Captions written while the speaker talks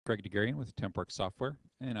Greg DeGarian with Tempwork Software,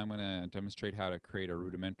 and I'm going to demonstrate how to create a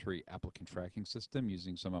rudimentary applicant tracking system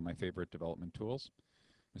using some of my favorite development tools.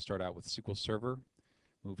 We start out with SQL Server,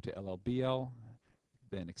 move to LLBL,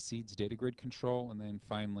 then Exceeds data grid control, and then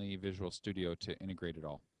finally Visual Studio to integrate it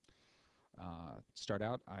all. Start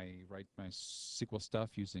out, I write my SQL stuff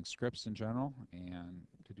using scripts in general, and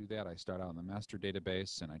to do that I start out in the master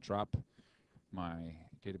database and I drop my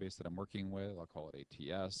database that I'm working with. I'll call it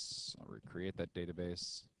ATS. I'll recreate that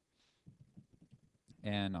database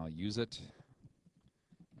and I'll use it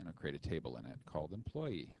and I'll create a table in it called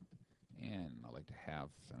employee. And I like to have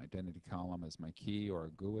an identity column as my key, or a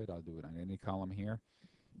GUID. I'll do an identity column here,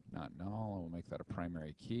 not null. We'll make that a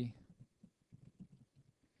primary key.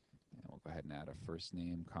 And we'll go ahead and add a first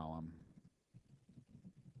name column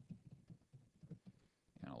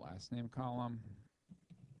and a last name column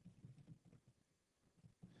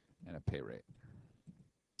and a pay rate.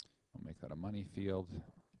 We'll make that a money field,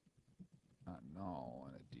 not null,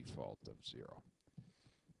 and a default of 0.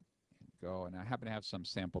 Go, and I happen to have some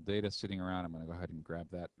sample data sitting around. I'm going to go ahead and grab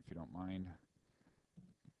that if you don't mind.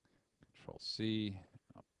 Control C,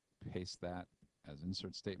 I'll paste that as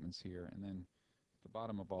insert statements here, and then at the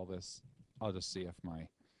bottom of all this, I'll just see if my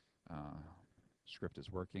script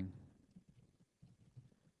is working.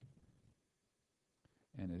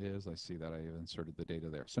 And it is. I see that I've inserted the data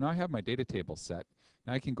there. So now I have my data table set.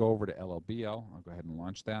 Now I can go over to LLBL. I'll go ahead and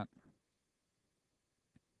launch that.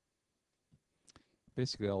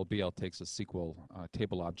 Basically, LLBL takes a SQL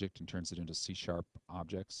table object and turns it into C#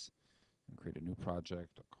 objects. And create a new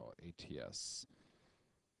project. I'll call it ATS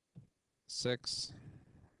 6.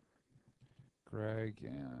 Greg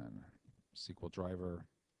and SQL driver,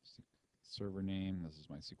 server name. This is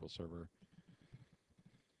my SQL Server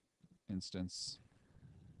instance.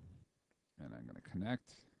 And I'm going to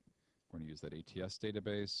connect. We're going to use that ATS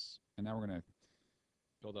database. And now we're going to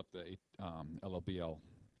build up the LLBL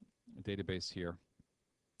database here.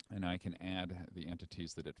 And I can add the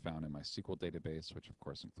entities that it found in my SQL database, which of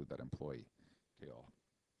course include that employee table.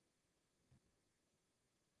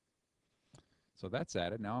 So that's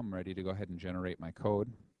added. Now I'm ready to go ahead and generate my code.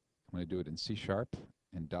 I'm going to do it in C#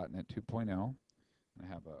 and .NET 2.0. I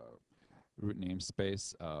have a root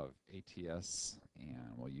namespace of ATS,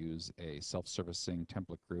 and we'll use a self-servicing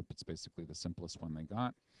template group. It's basically the simplest one they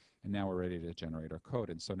got. And now we're ready to generate our code.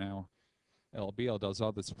 And so now LLBL does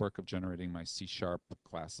all this work of generating my C#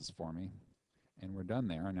 classes for me, and we're done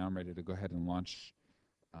there. And now I'm ready to go ahead and launch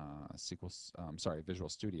Visual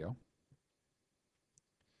Studio.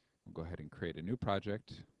 We'll go ahead and create a new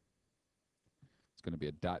project. It's going to be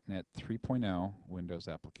a .NET 3.0 Windows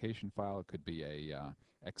application file. It could be a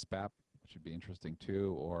XBAP, which would be interesting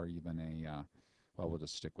too, or even a, well, we'll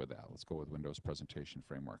just stick with that. Let's go with Windows Presentation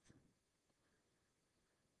Framework.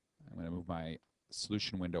 I'm going to move my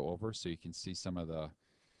solution window over so you can see some of the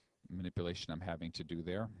manipulation I'm having to do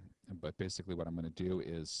there. But basically what I'm going to do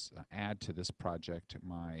is add to this project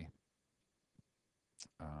my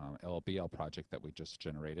LLBL project that we just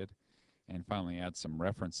generated, and finally add some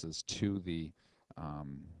references to the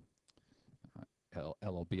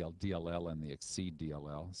LLBL DLL and the Exceed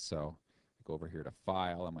DLL. So go over here to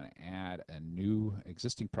File. I'm going to add a new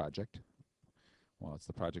existing project. Well, it's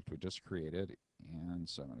the project we just created. And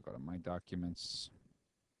so I'm going to go to My Documents,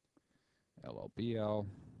 LLBL,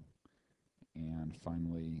 and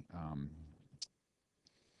finally,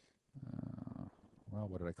 well,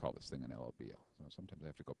 what did I call this thing in LLBL? So sometimes I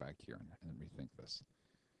have to go back here and rethink this.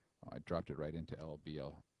 I dropped it right into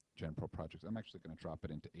LLBL GenPro projects. I'm actually going to drop it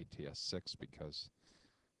into ATS 6 because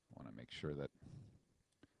I want to make sure that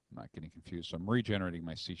I'm not getting confused. So I'm regenerating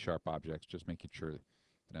my C# objects, just making sure that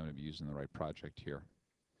I'm going to be using the right project here.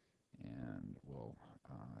 And we'll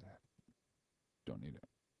don't need it.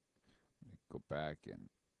 Go back and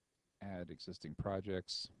add existing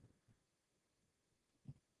projects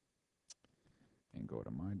and go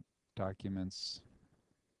to My Documents,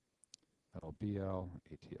 LLBL,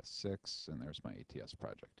 ATS 6, and there's my ATS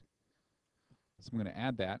project. So I'm going to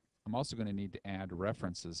add that. I'm also going to need to add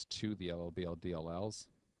references to the LLBL DLLs.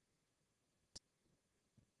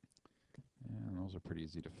 And those are pretty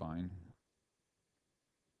easy to find.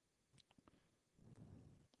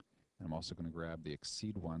 And I'm also going to grab the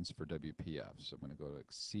Exceed ones for WPF. So I'm going to go to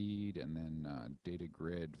Exceed and then Data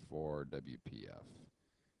Grid for WPF.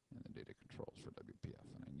 And the data controls for WPF.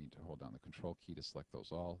 And I need to hold down the Control key to select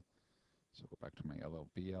those all. So go back to my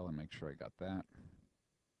LLBL and make sure I got that.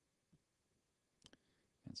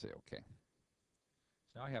 And say OK.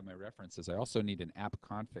 So now I have my references. I also need an app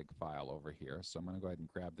config file over here. So I'm going to go ahead and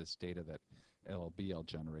grab this data that LLBL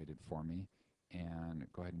generated for me and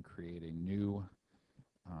go ahead and create a new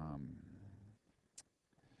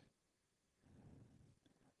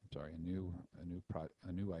sorry, a new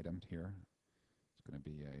item here. It's going to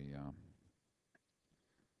be a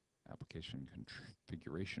application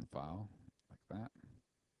configuration file like that.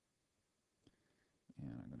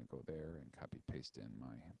 And I'm going to go there and copy paste in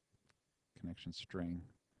my connection string,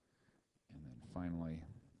 and then finally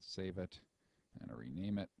save it and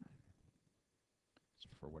rename it. So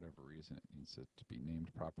for whatever reason it needs it to be named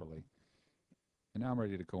properly. And now I'm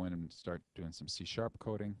ready to go in and start doing some C#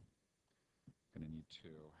 coding. I'm going to need to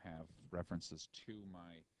have references to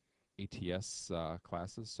my ATS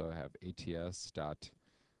classes. So I have ATS dot,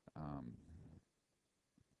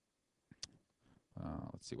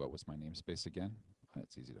 let's see, what was my namespace again?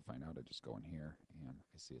 It's easy to find out. I just go in here and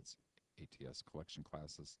I see it's ATS collection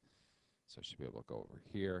classes. So I should be able to go over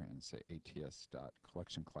here and say ATS dot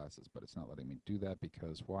collection classes, but it's not letting me do that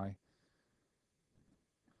because why?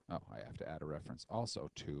 Oh, I have to add a reference also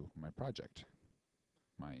to my project,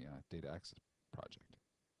 my data access project.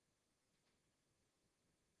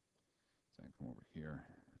 So I can come over here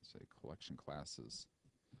and say collection classes.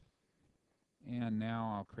 And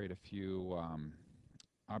now I'll create a few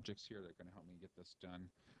objects here that are going to help me get this done.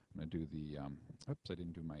 I'm going to do the, oops, I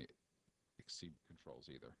didn't do my exceed controls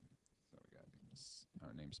either. So we got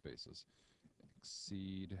our namespaces,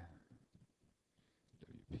 exceed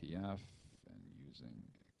WPF, and using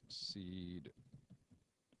exceed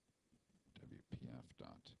WPF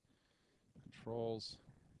dot controls,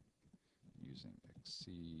 using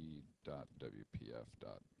exceed dot WPF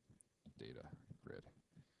dot data grid.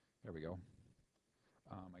 There we go.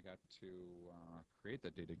 I got to create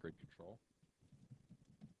that data grid control.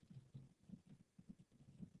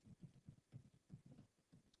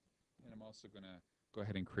 And I'm also going to go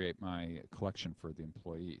ahead and create my collection for the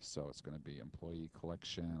employee. So it's going to be employee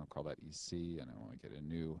collection. I'll call that EC, and I want to get a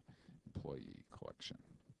new employee collection.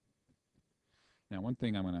 Now, one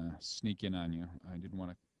thing I'm going to sneak in on you, I didn't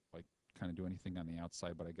want to like kind of do anything on the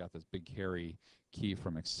outside, but I got this big hairy key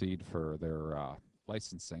from Exceed for their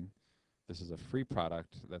licensing. This is a free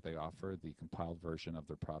product that they offer, the compiled version of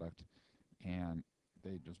their product, and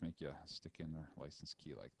they just make you stick in their license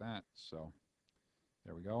key like that. So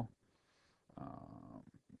there we go.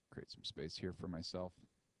 Create some space here for myself.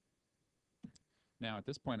 Now at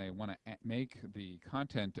this point I want to make the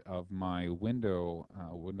content of my Windows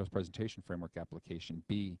Presentation Framework application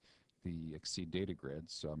be the Exceed data grid.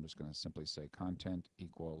 So I'm just going to simply say content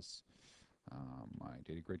equals my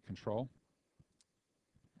data grid control.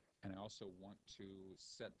 And I also want to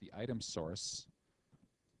set the item source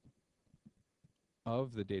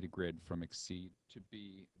of the data grid from Exceed to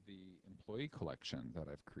be the employee collection that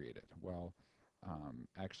I've created. Well,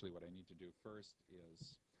 actually what I need to do first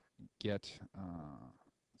is get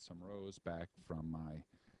some rows back from my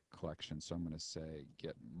collection. So I'm going to say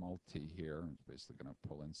get multi here. It's basically going to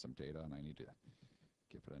pull in some data, and I need to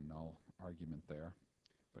give it a null argument there.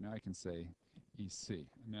 But now I can say EC.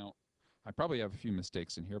 Now, I probably have a few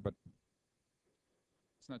mistakes in here, but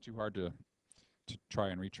it's not too hard to try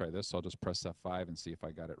and retry this. So I'll just press F5 and see if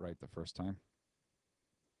I got it right the first time.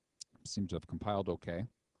 Seems to have compiled okay.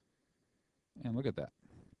 And look at that.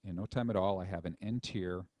 In no time at all, I have an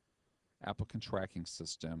N-tier applicant tracking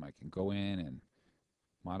system. I can go in and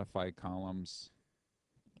modify columns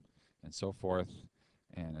and so forth.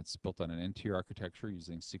 And it's built on an N-tier architecture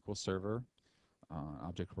using SQL Server,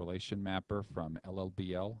 object relation mapper from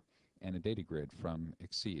LLBL, and a data grid from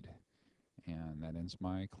Exceed. And that ends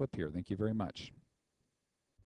my clip here. Thank you very much.